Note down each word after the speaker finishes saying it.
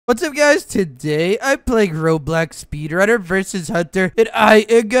What's up, guys? Today I'm playing Roblox Speedrunner versus Hunter, and I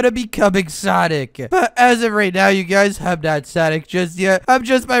am gonna be becoming Sonic. But as of right now, you guys, I'm not Sonic just yet. I'm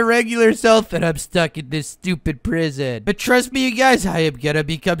just my regular self, and I'm stuck in this stupid prison. But trust me, you guys, I am gonna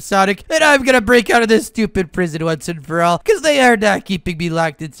become Sonic, and I'm gonna break out of this stupid prison once and for all, because they are not keeping me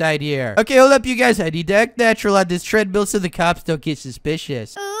locked inside here. Okay, hold up, you guys. I need to act natural on this treadmill so the cops don't get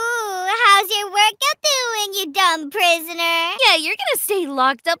suspicious. How's your workout doing, you dumb prisoner? Yeah, you're gonna stay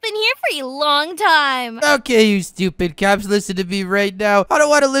locked up in here for a long time. Okay, you stupid cops, listen to me right now. I don't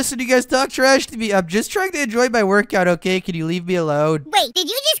want to listen to you guys talk trash to me. I'm just trying to enjoy my workout, okay? Can you leave me alone? Wait, did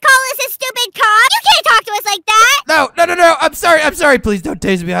you just call us a stupid cop? You can't talk to us like that! No. I'm sorry. Please don't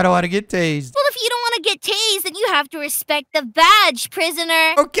tase me. I don't want to get tased. Well, if you don't want to get tased, then you have to respect the badge,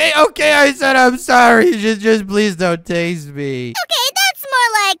 prisoner. Okay, I said I'm sorry. Just please don't tase me. Okay, that's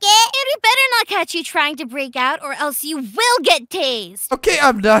more like it. And we better not catch you trying to break out, or else you will get tased. Okay,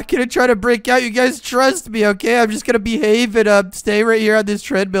 I'm not gonna try to break out. You guys trust me, okay? I'm just gonna behave and stay right here on this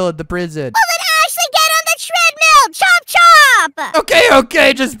treadmill in the prison. Well, then Ashley, get on the treadmill! Chop, chop!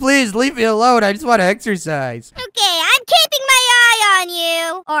 Okay, just please leave me alone. I just want to exercise. Okay, I'm keeping my eye on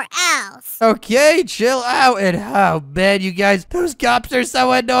you, or else. Okay, chill out. And oh man, you guys, those cops are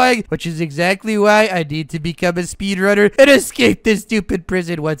so annoying, which is exactly why I need to become a speedrunner and escape this stupid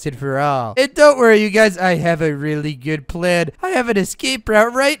prison once and for all. And don't worry, you guys, I have a really good plan. I have an escape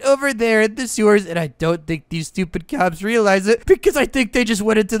route right over there in the sewers, and I don't think these stupid cops realize it because I think they just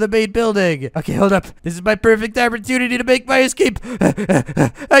went into the main building. Okay, hold up. This is my perfect opportunity to make my escape.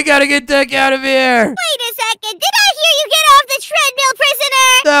 I gotta get the heck out of here. Wait a second. Did I hear you get off the treadmill, prisoner?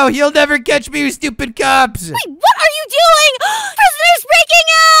 No, you'll never catch me, you stupid cops. Wait, what are you doing? Prisoners breaking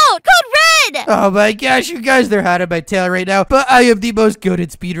out! Code red! Oh my gosh, you guys, they're hot on my tail right now. But I am the most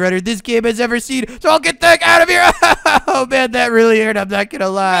goated speedrunner this game has ever seen, so I'll get the heck out of here. Oh man, that really hurt. I'm not gonna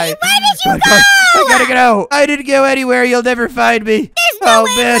lie. Wait, where did you go? I gotta get out. I didn't go anywhere. You'll never find me. There's no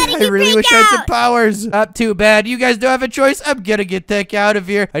way man, letting I you really break wish I had some out. powers. Not too bad. You guys don't have a choice. I'm gonna get the heck out of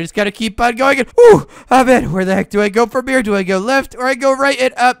here. I just gotta keep on going. And, oh man, where the heck do I go from here? Do I go left or I go right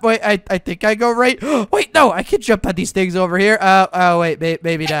and up? Wait, I think I go right. Wait, no, I can jump on these things over here. Oh wait,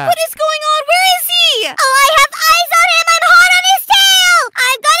 maybe not. What is going on? Where is he? Oh, I have eyes on him. I'm hot on his tail.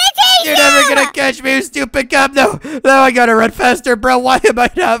 I'm gonna take You're you. never gonna catch me, you stupid cop. No, I gotta run faster, bro. Why am I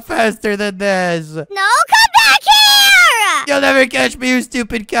not faster than this? No, come back here. You'll never catch me, you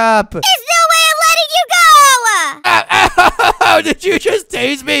stupid cop. There's no way of letting you go. Ow, did you just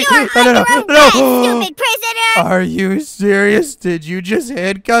tase me? You're under arrest, stupid prisoner. Are you serious? Did you just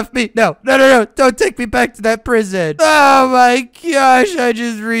handcuff me? No. Don't take me back to that prison. Oh my gosh, I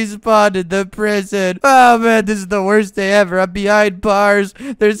just respawned in the prison. Oh man, this is the worst day ever. I'm behind bars.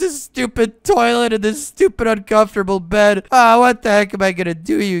 There's this stupid toilet and this stupid uncomfortable bed. Oh, what the heck am I gonna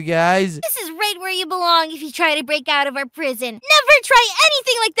do, you guys? This is right where you belong if you try to break out of our prison. Never try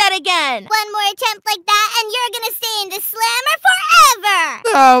anything like that again. One more attempt like that, and you're gonna stay in the slammer forever.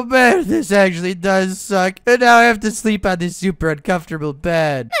 Oh man, this actually does suck. And now I have to sleep on this super uncomfortable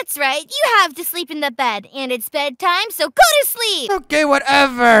bed. That's right. You have to sleep in the bed, and it's bedtime, so go to sleep. Okay,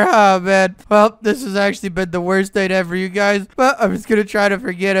 whatever. Oh man. Well, this has actually been the worst night ever, you guys. But I'm just gonna try to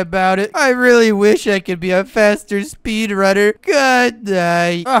forget about it. I really wish I could be a faster speedrunner. Good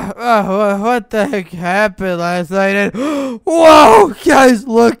night. What the heck happened last night? And whoa, guys,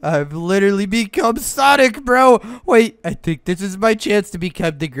 look. I've literally become Sonic, bro. Wait, I think this is my chance to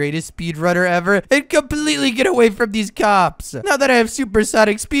become the greatest speedrunner ever and completely get away from these cops. Now that I have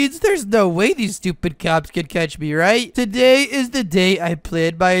supersonic speeds, there's no way these stupid cops can catch me, right? Today is the day I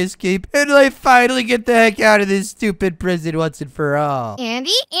planned my escape, and I finally get the heck out of this stupid prison once and for all.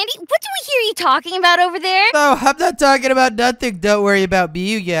 Andy, what do we hear you talking about over there? No, I'm not talking about nothing. Don't worry about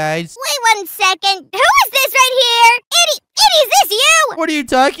me, you guys. Wait 1 second. Who is this right here? Eddie, is this you? What are you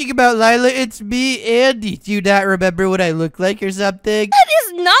talking about, Lila? It's me, Andy. Do you not remember what I look like or something? That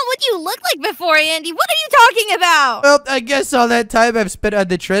is not what you looked like before, Andy. What are you talking about? Well, I guess all that time I've spent on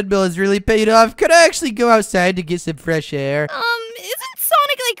the treadmill has really paid off. Could I actually go outside to get some fresh air? Isn't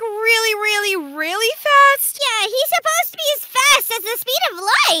Sonic like really fast? Yeah, he's supposed to be as fast as the speed of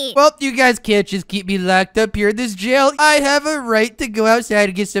light. Well, you guys can't just keep me locked up here in this jail. I have a right to go outside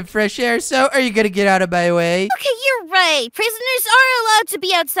and get some fresh air, so are you gonna get out of my way? Okay, you're right. Prisoners are allowed to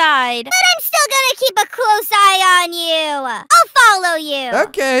be outside. But I'm still gonna keep a close eye on you. I'll follow you.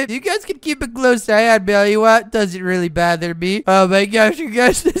 Okay, you guys can keep a close eye on me all you want. Doesn't really bother me. Oh my gosh, you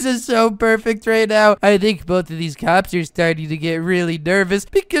guys, this is so perfect right now. I think both of these cops are starting to get really nervous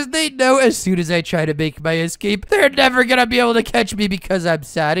because they know as soon as I try to make my escape, they're never gonna be able to catch me because I'm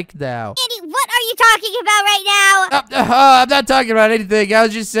Sonic now. Andy, what are you talking about right now? I'm not talking about anything. I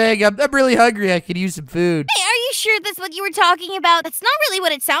was just saying I'm really hungry. I could use some food. Hey, are you sure that's what you were talking about? That's not really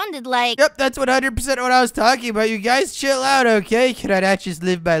what it sounded like. Yep, that's 100% what I was talking about. You guys chill out, okay? Can I not just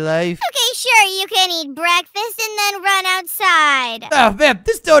live my life? Okay, sure, you can eat breakfast and then run outside. Oh, man,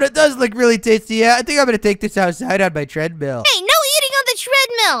 this donut does look really tasty. Yeah, I think I'm gonna take this outside on my treadmill. Hey, no eating on the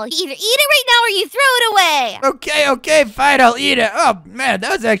treadmill. You either eat it right now or you throw it away. Okay, fine, I'll eat it. Oh, man,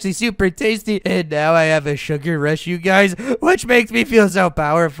 that was actually super tasty. And now I have a sugar rush, you guys, which makes me feel so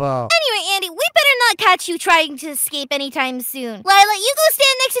powerful. Anyway, Andy, we better not catch you trying to escape anytime soon. Lila, you go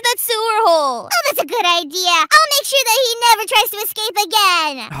stand next to that sewer hole. Oh, that's a good idea. I'll make sure that he never tries to escape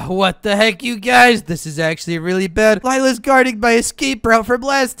again. Oh, what the heck, you guys? This is actually really bad. Lila's guarding my escape route from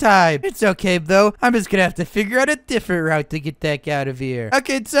last time. It's okay, though. I'm just gonna have to figure out a different route to get the heck out of here.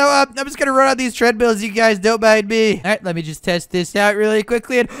 Okay, so I'm just gonna run on these treadmills, you guys. Don't mind me. All right, let me just test this out really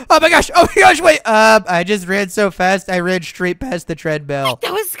quickly. And oh my gosh, wait. I just ran so fast, I ran straight past the treadmill.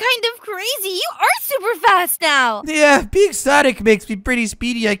 That was kind of crazy. You are super fast now. Yeah, being Sonic makes me pretty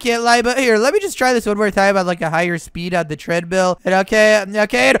speedy, I can't lie. But here, let me just try this one more time on like a higher speed on the treadmill. And okay,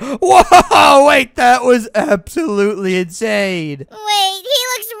 and whoa, wait, that was absolutely insane. Wait, he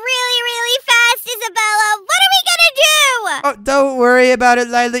looks really, really fast, Isabella. What are we gonna do? Oh, don't worry about it,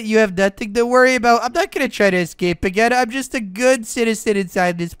 Lila. You have nothing to worry about. I'm not gonna try to escape again. I'm just a good citizen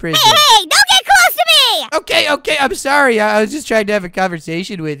inside this prison. Hey, don't get close to me! Okay, I'm sorry. I was just trying to have a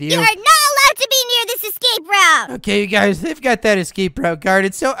conversation with you. You are not allowed to be near this escape route. Okay, you guys, they've got that escape route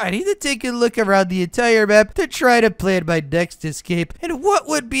guarded, so I need to take a look around the entire map to try to plan my next escape. And what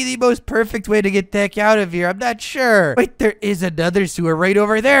would be the most perfect way to get the heck out of here? I'm not sure. Wait, there is another sewer right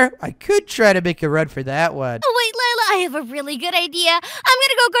over there. I could try to make a run for that one. Oh, wait, Lila, I have a really good idea. I'm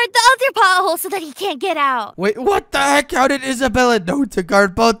gonna go guard the other pothole so that he can't get out. Wait, what the heck? How did Isabella know to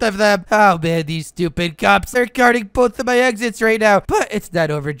guard both of them? Oh, man, these stupid cops. They're guarding both of my exits right now. But it's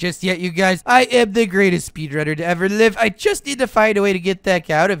not over just yet, you guys. I am the greatest speedrunner to ever live. I just need to find a way to get the heck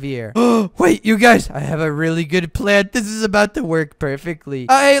out of here. Wait, you guys, I have a really good plan. This is about to work perfectly.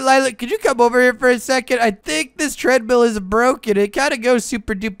 Hey, Lila, could you come over here for a second? I think this treadmill is broken. It kind of goes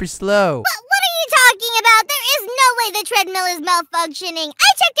super duper slow. What are you talking about? There is no way the treadmill is malfunctioning. I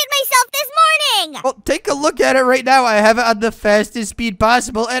checked it myself this morning. Well, take a look at it right now. I have it on the fastest speed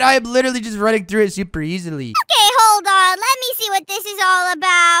possible, and I am literally just running through it super easily. Okay, hold on. Let me see what this is all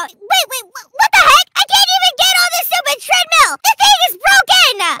about. Wait, what the heck? I can't even get on this stupid treadmill. The thing is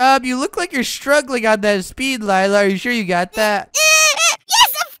broken. You look like you're struggling on that speed, Lila. Are you sure you got that?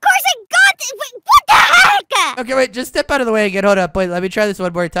 Yes, of course I got it. Wait, what the heck? Okay, wait, just step out of the way again. Hold up, wait, let me try this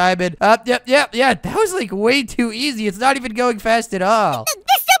one more time. And yeah, that was like way too easy. It's not even going fast at all.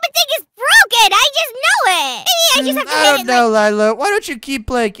 This stupid thing is broken. I just know it. Maybe I just have to I hit don't it. know, Lila. Why don't you keep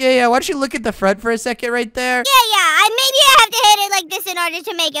like, yeah, why don't you look at the front for a second right there? Yeah. Maybe I have to hit it like this in order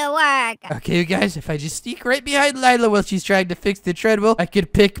to make it work. Okay, you guys, if I just sneak right behind Lila while she's trying to fix the treadmill, I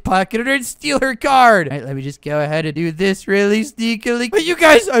could pickpocket her and steal her card. All right, let me just go ahead and do this really sneakily. But you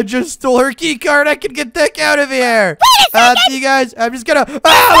guys, I just stole her key card. I can get the heck out of here. Wait a second. You guys, I'm just gonna, oh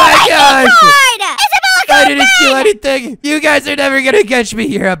my gosh. Card. Isabella, I didn't steal anything. You guys are never gonna catch me.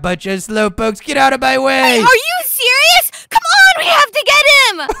 You're a bunch of slowpokes. Get out of my way. Hey, are you serious? Come on, we have to get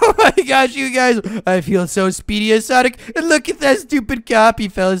him. Oh my gosh, you guys. I feel so speedy as Sonic. And look at that stupid cop. He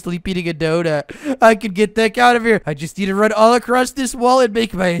fell asleep eating a donut. I could get the heck out of here. I just need to run all across this wall and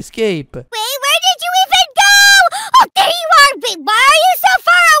make my escape. wait, where did you even go? Oh, there you are. Wait, why are you so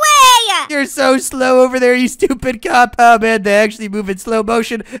far away? You're so slow over there, you stupid cop. Oh man, they actually move in slow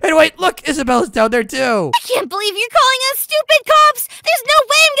motion. And wait, look, Isabella's down there too. I can't believe you're calling us stupid cops. There's no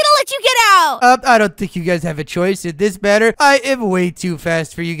way I'm gonna let you get out. I don't think you guys have a choice in this matter. I am way too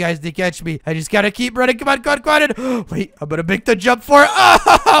fast for you guys to catch me. I just gotta keep running. Come on. And wait, I'm gonna make the jump for it.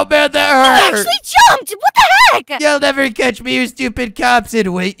 Oh man, that hurt. You actually jumped. What the heck? You'll never catch me, you stupid cops.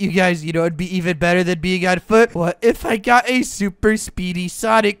 And wait, you guys, you know it'd be even better than being on foot? What if I got a super speedy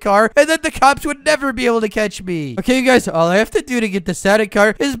Sonic car and then the cops would never be able to catch me? Okay, you guys, all I have to do to get the Sonic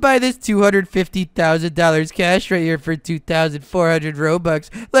car is buy this $250,000 cash right here for 2,400 Robux.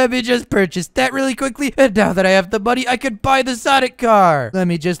 Let me just purchase that really quickly. And now that I have the money, I can buy the Sonic car. Let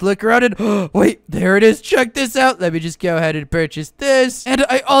me just look around and wait, there it is. Check this out. Let me just go ahead and purchase this. And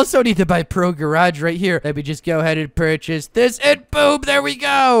I also need to buy Pro Garage right here. Let me just go ahead and purchase this. And boom, there we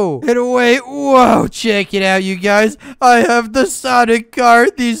go. And wait, whoa, check it out, you guys. I have the Sonic car.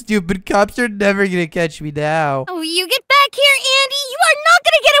 These stupid cops are never gonna catch me now. Oh, you get back here, Andy. You are not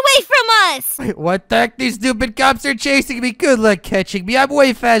gonna get away from us. Wait, what the heck? These stupid cops are chasing me. Good luck catching me. I'm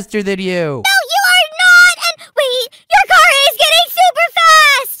way faster than you. No, you are not! And wait, your car is getting super fast!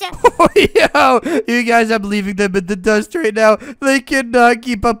 Yo, you guys, I'm leaving them in the dust right now. They cannot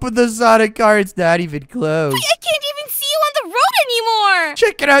keep up with the Sonic car. It's not even close. I can't even see you on the road anymore.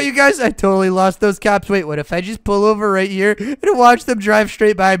 Check it out, you guys. I totally lost those cops. Wait, what if I just pull over right here and watch them drive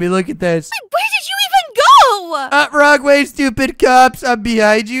straight by me? Look at this. Wait, where did you even go? Wrong way, stupid cops. I'm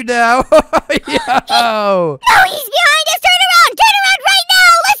behind you now. Yo. No, he's behind us! Turn around! Turn around right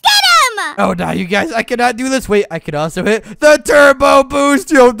now! Let's get him! Oh, no, you guys, I cannot do this. Wait, I can also hit the turbo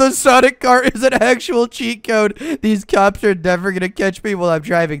boost. Yo, the Sonic car is an actual cheat code. These cops are never going to catch me while I'm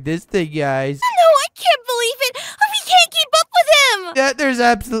driving this thing, guys. No, I can't believe it. We can't keep up with him. Yeah, there's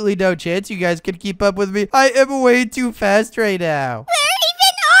absolutely no chance you guys can keep up with me. I am way too fast right now. Where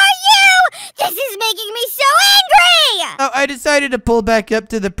even are you? This is making me so angry! Oh, I decided to pull back up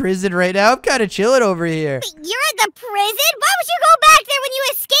to the prison right now. I'm kind of chilling over here. You're at the prison? Why would you go back there when you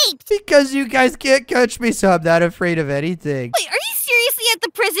escaped? Because you guys can't catch me, so I'm not afraid of anything. Wait, are you seriously at the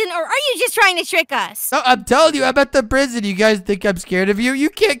prison or are you just trying to trick us? Oh, I'm telling you, I'm at the prison. You guys think I'm scared of you? You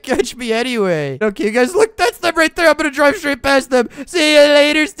can't catch me anyway. Okay, you guys, look, that's them right there. I'm gonna drive straight past them. See you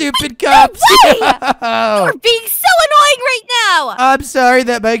later, stupid cops. way! Yo. You're being so annoying right now. I'm sorry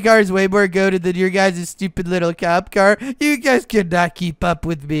that my car is way more goated than your guys' stupid little cop car. You guys could not keep up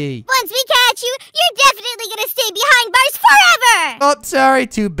with me. Once we catch you, you're definitely gonna stay behind bars forever! Oh, sorry.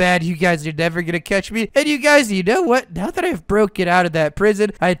 Too bad. You guys are never going to catch me. And you guys, you know what? Now that I've broken out of that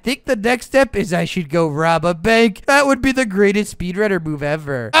prison, I think the next step is I should go rob a bank. That would be the greatest speedrunner move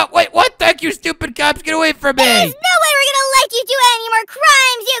ever. Oh, wait, what? Thank you, stupid cops. Get away from me. There's no way we're gonna let you do any more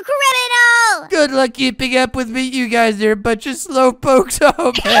crimes, you criminal! Good luck keeping up with me. You guys are a bunch of slow pokes. Oh,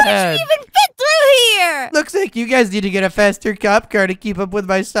 How did man. you even fit through here? Looks like you guys need to get a faster cop car to keep up with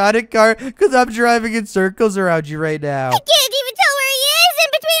my Sonic car because I'm driving in circles around you right now. I can't even tell where he is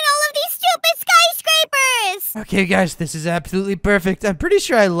in between all of these stupid skyscrapers! Okay, guys, this is absolutely perfect. I'm pretty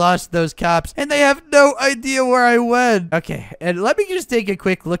sure I lost those cops, and they have no idea where I went. Okay, and let me just take a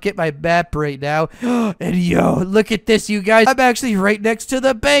quick look at my map right now. And yo, look at this, you guys. I'm actually right next to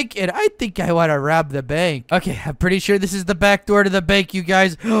the bank, and I think I want to rob the bank. Okay, I'm pretty sure this is the back door to the bank, you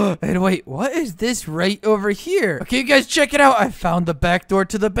guys. And wait, what is this right over here? Okay, you guys, check it out. I found the back door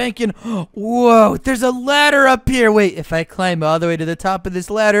to the bank, and whoa, there's a ladder up here. Wait, if I climb all the way to the top of this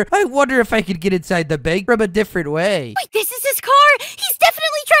ladder, I wonder if I could get inside the bank from a different way. Wait, this is his car. He's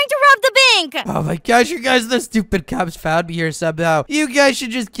definitely trying to rob the bank. Oh my gosh, you guys, the stupid cops found me here somehow. You guys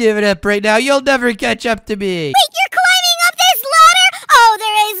should just give it up right now. You'll never catch up to me. Wait, you're climbing up this ladder? Oh,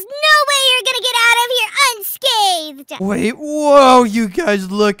 there is no way you're gonna get out of here unscathed! Wait, whoa, you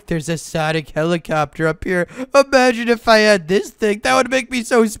guys, look. There's a Sonic helicopter up here. Imagine if I had this thing. That would make me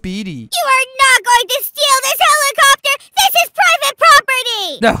so speedy. You are not going to steal this helicopter! This is private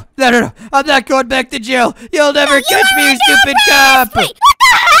property! No. I'm not going back to jail. You'll never catch me, you stupid cop. Wait, what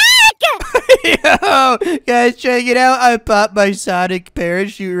the heck? Yo, guys, check it out. I popped my Sonic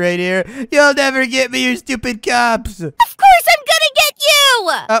parachute right here. You'll never get me, you stupid cops. Of course I'm gonna get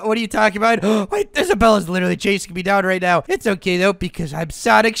you. What are you talking about? Wait, Isabella's literally chasing me down right now. It's okay, though, because I'm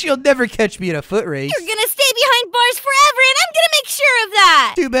Sonic. She'll never catch me in a foot race. You're gonna stay behind bars forever, and I'm gonna make sure of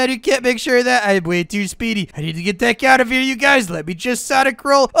that. Too bad you can't make sure of that. I'm way too speedy. I need to get the heck out of here, you guys. Let me just Sonic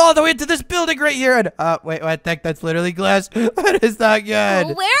roll all the way into this building right here. And, wait, what the heck? That's literally glass. That is not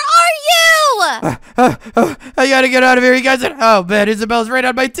good. Where are you? I gotta get out of here, you guys. Oh, man, Isabel's right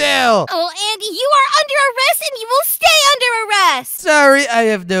on my tail. Oh, Andy, you are under arrest, and you will stay under arrest. Sorry, I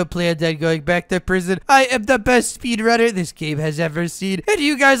have no plans on going back to prison. I am the best speedrunner this game has ever seen, and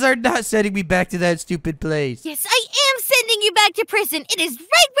you guys are not sending me back to that stupid place. Yes, I am sending you back to prison. It is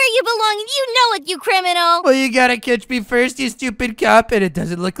right where you belong, and you know it, you criminal. Well, you gotta catch me first, you stupid cop, and it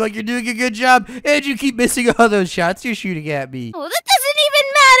doesn't look like you're doing a good job, and you keep missing all those shots you're shooting at me. Oh, that doesn't even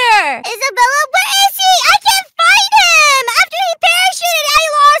matter. Isabella, where is he? I can't find him! After he parachuted, I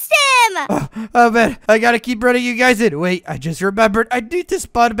lost him! Oh, man, I gotta keep running you guys in. Wait, I just remembered I need to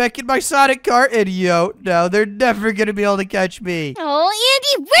spawn back in my Sonic car, and yo, no, they're never gonna be able to catch me. Oh,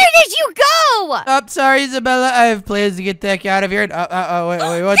 Andy, where did you go? I'm sorry, Isabella. I have plans to get the heck out of here. Wait, what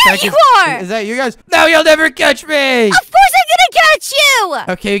the There heck you are! Is that you guys? No, you'll never catch me! Of course I'm gonna catch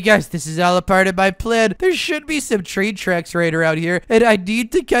you! Okay, guys, this is all a part of my plan. There should be some train tracks right around here, and I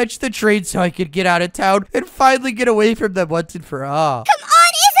need to catch the train so I can get out of town and finally get away from them once and for all. Come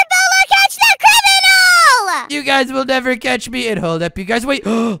on, Isabella, catch the criminal! You guys will never catch me. And hold up, you guys. Wait,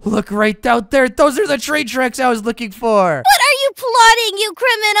 look right out there. Those are the train tracks I was looking for. What are you you plotting, you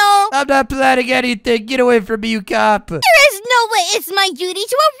criminal? I'm not planning anything. Get away from me, you cop. There is no way it's my duty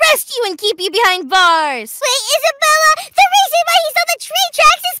to arrest you and keep you behind bars. Wait, Isabella, the reason why he's on the train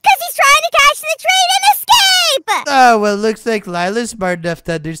tracks is because he's trying to catch the train and escape! Oh, well, looks like Lila's smart enough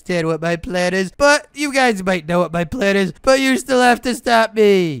to understand what my plan is. But you guys might know what my plan is, but you still have to stop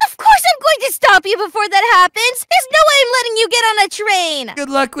me. Of course I'm going to stop you before that happens. There's no way I'm letting you get on a train. Good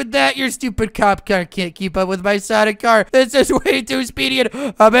luck with that. Your stupid cop car can't keep up with my Sonic car. This is way too speedy. And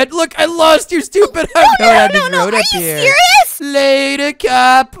look, I lost you, stupid. I'm going on this road Are up you here. serious? Later,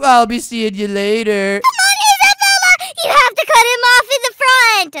 cop. I'll be seeing you later. Come on, Isabella! You have to cut him off in the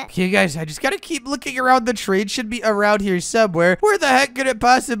front! Okay, guys, I just gotta keep looking around. The train should be around here somewhere. Where the heck could it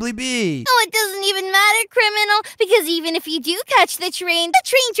possibly be? No, it doesn't even matter, criminal, because even if you do catch the train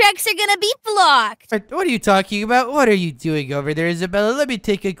tracks are gonna be blocked. What are you talking about? What are you doing over there, Isabella? Let me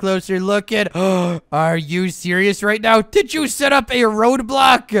take a closer look at. Are you serious right now? Did you set up a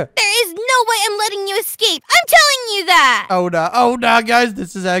roadblock? There is no way I'm letting you escape. I'm telling you that. Oh no, guys,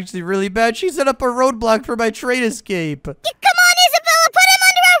 this is actually really bad. She set up a roadblock for my train escape. Come on, Isabella, put him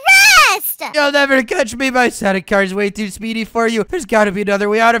under arrest! You'll never catch me. My Sonic car's way too speedy for you. There's gotta be another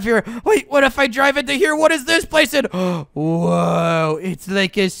way out of here. Wait, what if I drive into here? What is this place in? Whoa, it's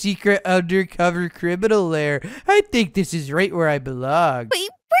like a secret undercover criminal lair. I think this is right where I belong. Wait,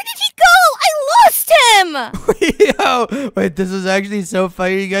 where did he go? I lost him. Yo, wait, this is actually so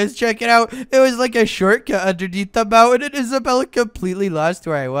funny. You guys check it out. It was like a shortcut underneath the mountain, and Isabella completely lost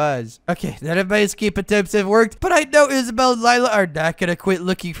where I was. Okay, none of my escape attempts have worked, but I know Isabella and Lila are not gonna quit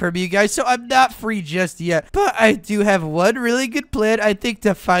looking for me, you guys, so I'm not free just yet. But I do have one really good plan, I think,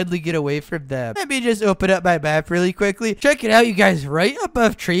 to finally get away from them. Let me just open up my map really quickly. Check it out, you guys. Right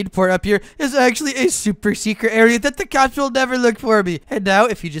above Tradeport up here is actually a super secret area that the cops will never look for me. And now,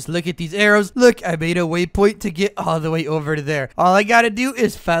 if you just look at these arrows, look, I made a waypoint to get all the way over to there. All I gotta do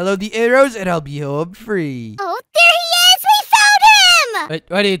is follow the arrows and I'll be home free. Oh, there he is! We found him!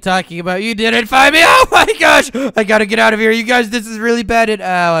 What are you talking about? You didn't find me! Oh my gosh! I gotta get out of here, you guys. This is really bad. And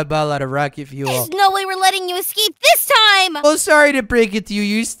I'm all out of rocket fuel. There's no way we're letting you escape this time. Well, sorry to break it to you,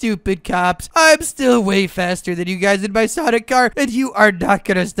 you stupid cops. I'm still way faster than you guys in my Sonic car, and you are not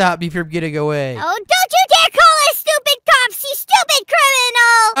gonna stop me from getting away. Oh, don't you dare call us stupid cops, you stupid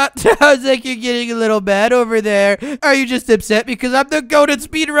criminal! Sounds like you're getting a little mad over there. Are you just upset because I'm the goated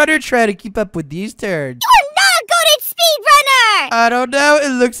speedrunner trying to keep up with these turns? You're not a goated speedrunner! I don't know. It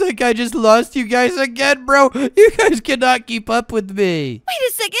looks like I just lost you guys again, bro. You guys cannot keep up with me. Wait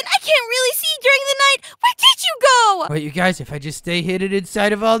a second. I can't really see during the night. Where did you go? Wait, you guys, if I just stay hidden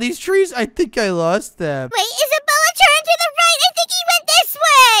inside of all these trees, I think I lost them. Wait, Isabella, turn to the right. I think he went this way.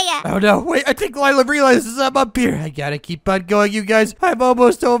 Oh no, wait, I think Lila realizes I'm up here. I gotta keep on going, you guys. I'm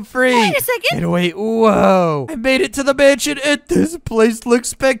almost home free. Wait a second. And wait, whoa. I made it to the mansion and this place looks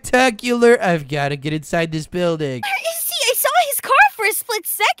spectacular. I've gotta get inside this building. Where is he? I saw his car for a split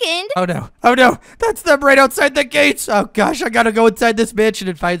second. Oh no, that's them right outside the gates. Oh gosh, I gotta go inside this mansion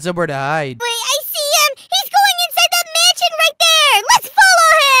and find somewhere to hide. Wait, I see him. He's going inside that mansion right there. Let's follow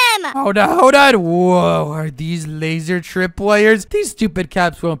him. Oh no, hold on. Whoa, are these laser tripwires? These stupid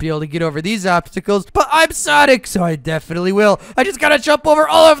cops won't be able to get over these obstacles, but I'm Sonic, so I definitely will. I just gotta jump over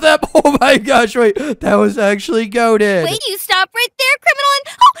all of them. Oh my gosh, wait, that was actually goated. Wait, you stop right there, criminal. And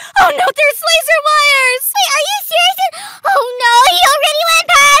oh no, there's laser wires. Wait, are you serious? Oh no, he already went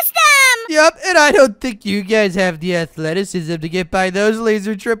past them. Yep, and I don't think you guys have the athleticism to get by those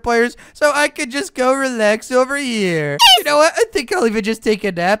laser tripwires, so I could just go relax over here. You know what? I think I'll even just take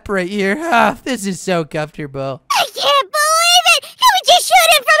a nap right here. Ah, this is so comfortable. I can't believe it. Can we just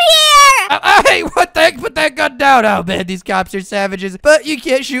shoot him from here? Hey, what the heck? Put that gun down. Oh man, these cops are savages. But you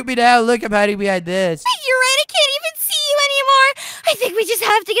can't shoot me now. Look, I'm hiding behind this. You're right, I can't even see you anymore. I think we just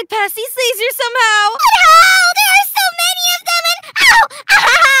have to get past these lasers somehow. But how? There are so many of them and ow!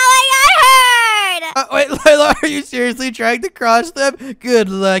 Ow! I got hurt! Wait, Lila, are you seriously trying to cross them? Good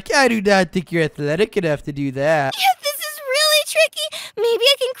luck. I do not think you're athletic enough to do that. Yeah, this is really tricky. Maybe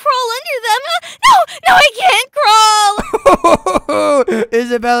I can crawl under them. No, I can't crawl.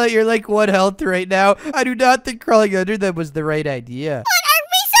 Isabella, you're like 1 health right now. I do not think crawling under them was the right idea. What are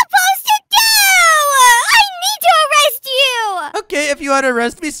we supposed to do? I need to arrest you! Okay, if you want to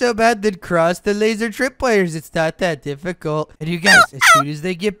arrest me so bad, then cross the laser tripwires. It's not that difficult. And you guys, as soon as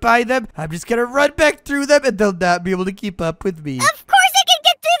they get by them, I'm just gonna run back through them and they'll not be able to keep up with me. Of course I can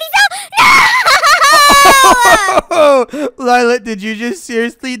get through these. Oh, Lila, did you just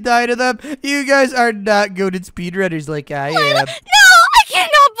seriously die to them? You guys are not goated speedrunners like I am. No, I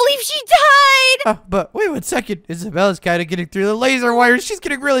cannot believe she died. But wait 1 second. Isabella's kind of getting through the laser wires. She's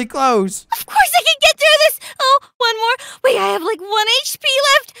getting really close. Of course I can get through this. Oh, one more. Wait, I have like 1 HP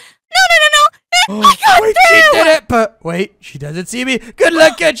left. No. I got wait, through. she did it. But wait, she doesn't see me. Good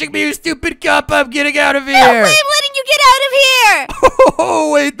luck catching me, you stupid cop. I'm getting out of here. No way I'm letting you get out of here.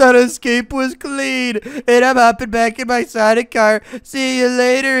 Oh, wait, that escape was clean. And I'm hopping back in my Sonic car. See you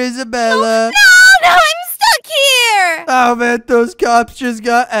later, Isabella. No, I'm stuck here. Oh, man, those cops just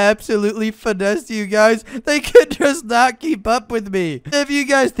got absolutely finessed, you guys. They could just not keep up with me. If you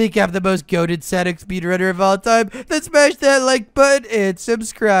guys think I'm the most goated Sonic speedrunner of all time, then smash that like button and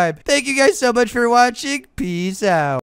subscribe. Thank you guys so much for watching. Peace out.